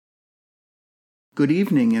Good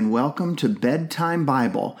evening and welcome to Bedtime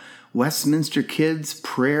Bible, Westminster Kids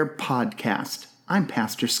Prayer Podcast. I'm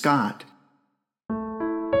Pastor Scott.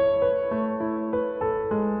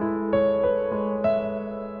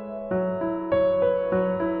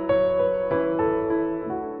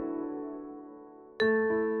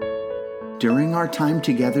 During our time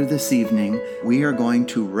together this evening, we are going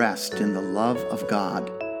to rest in the love of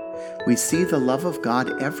God. We see the love of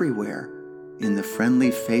God everywhere, in the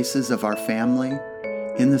friendly faces of our family,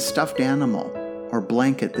 in the stuffed animal or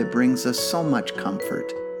blanket that brings us so much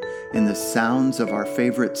comfort, in the sounds of our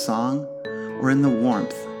favorite song, or in the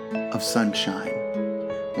warmth of sunshine.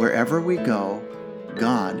 Wherever we go,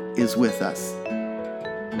 God is with us.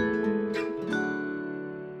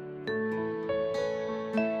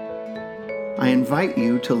 I invite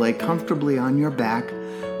you to lay comfortably on your back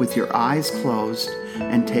with your eyes closed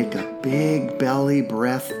and take a big belly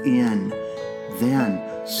breath in. Then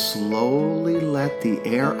slowly let the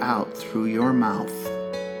air out through your mouth.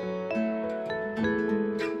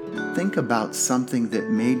 Think about something that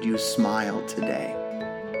made you smile today.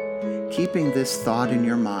 Keeping this thought in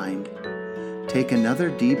your mind, take another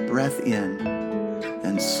deep breath in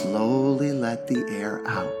and slowly let the air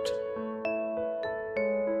out.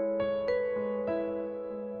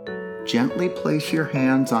 Gently place your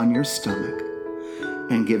hands on your stomach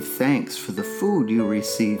and give thanks for the food you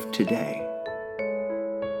received today.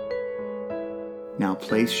 Now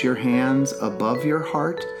place your hands above your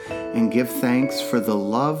heart and give thanks for the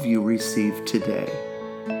love you received today.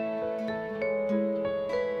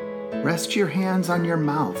 Rest your hands on your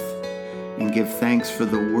mouth and give thanks for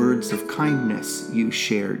the words of kindness you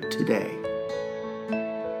shared today.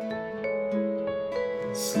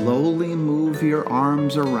 Slowly move your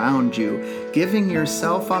arms around you, giving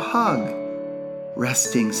yourself a hug,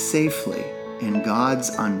 resting safely in God's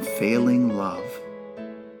unfailing love.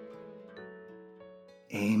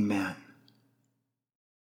 Amen.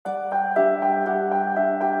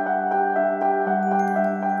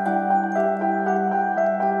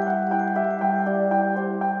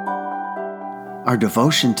 Our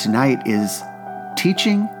devotion tonight is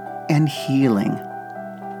Teaching and Healing.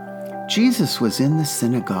 Jesus was in the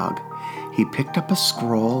synagogue. He picked up a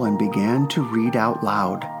scroll and began to read out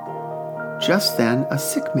loud. Just then, a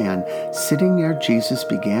sick man sitting near Jesus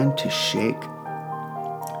began to shake.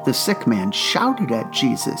 The sick man shouted at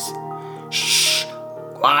Jesus. "Shh!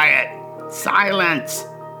 Quiet! Silence!"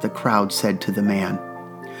 the crowd said to the man.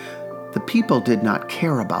 The people did not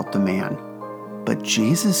care about the man, but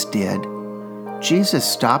Jesus did. Jesus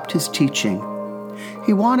stopped his teaching.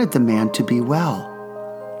 He wanted the man to be well.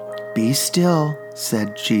 "Be still,"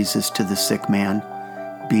 said Jesus to the sick man.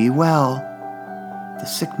 "Be well." The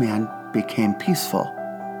sick man became peaceful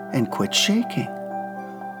and quit shaking.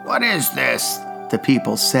 "What is this?" the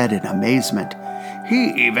people said in amazement.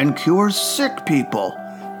 "He even cures sick people."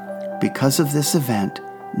 Because of this event,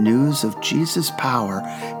 news of Jesus' power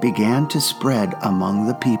began to spread among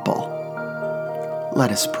the people.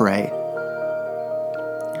 Let us pray.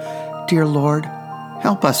 Dear Lord,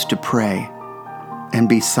 help us to pray and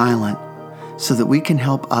be silent so that we can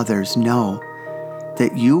help others know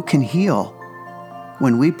that you can heal.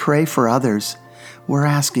 When we pray for others, we're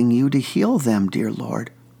asking you to heal them, dear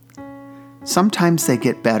Lord. Sometimes they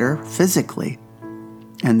get better physically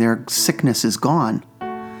and their sickness is gone.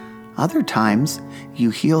 Other times you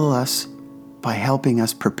heal us by helping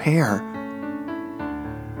us prepare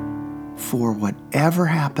for whatever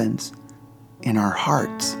happens in our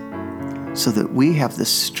hearts so that we have the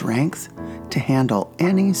strength to handle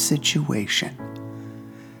any situation.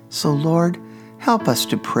 So Lord, help us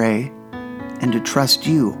to pray and to trust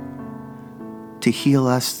you to heal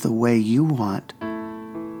us the way you want.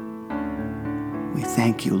 We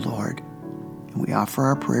thank you, Lord, and we offer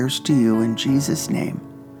our prayers to you in Jesus' name,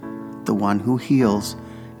 the one who heals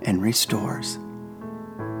and restores.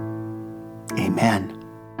 Amen.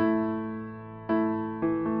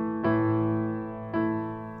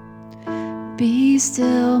 Be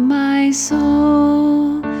still, my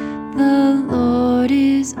soul, the Lord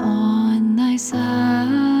is on thy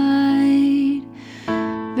side.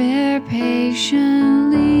 Bear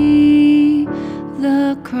patiently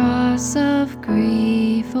the cross of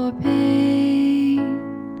grief or pain.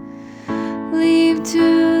 Leave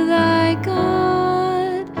to thy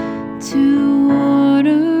God to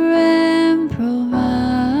order and provide.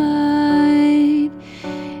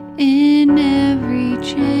 In every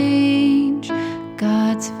change,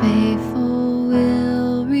 God's faithful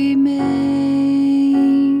will remain.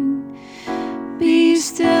 Be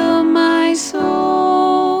still, my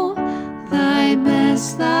soul, thy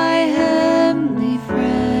best, thy heavenly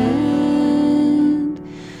friend.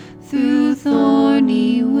 Through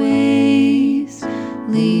thorny ways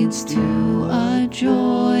leads to a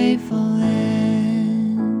joyful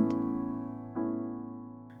end.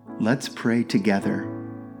 Let's pray together.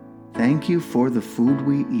 Thank you for the food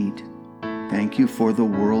we eat. Thank you for the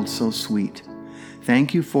world so sweet.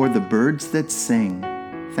 Thank you for the birds that sing.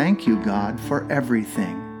 Thank you, God, for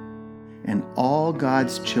everything. And all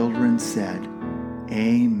God's children said,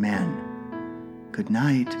 Amen. Good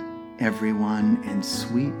night, everyone, and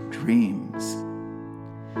sweet dreams.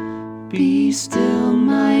 Be still,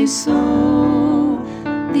 my soul,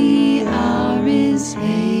 the hour is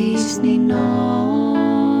hastening on,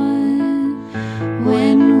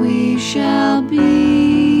 when we shall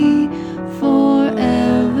be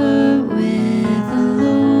forever with the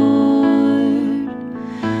Lord.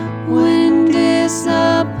 When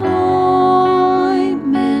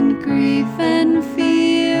disappointment, grief, and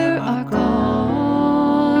fear are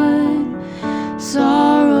gone,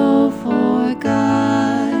 sorrow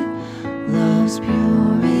forgot, love's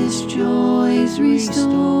purest joys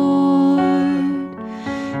restored.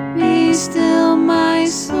 Be still, my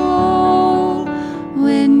soul,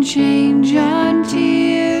 when change and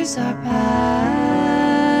tears are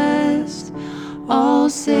past, all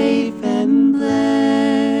safe and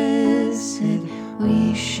blessed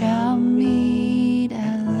we shall meet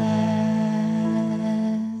at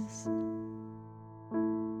last.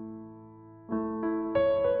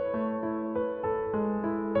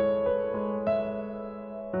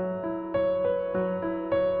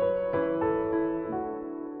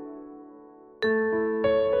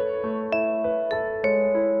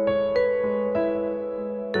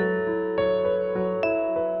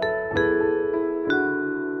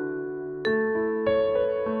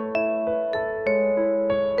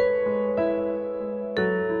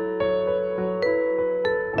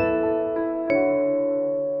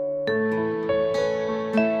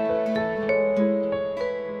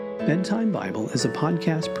 Bedtime Bible is a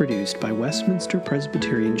podcast produced by Westminster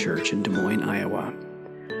Presbyterian Church in Des Moines, Iowa.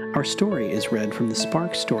 Our story is read from the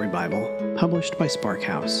Spark Story Bible, published by Spark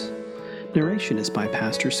House. Narration is by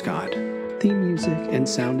Pastor Scott. Theme music and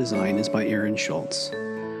sound design is by Aaron Schultz.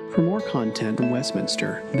 For more content from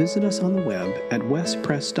Westminster, visit us on the web at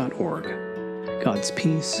westpress.org. God's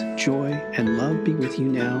peace, joy, and love be with you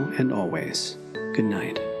now and always. Good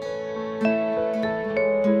night.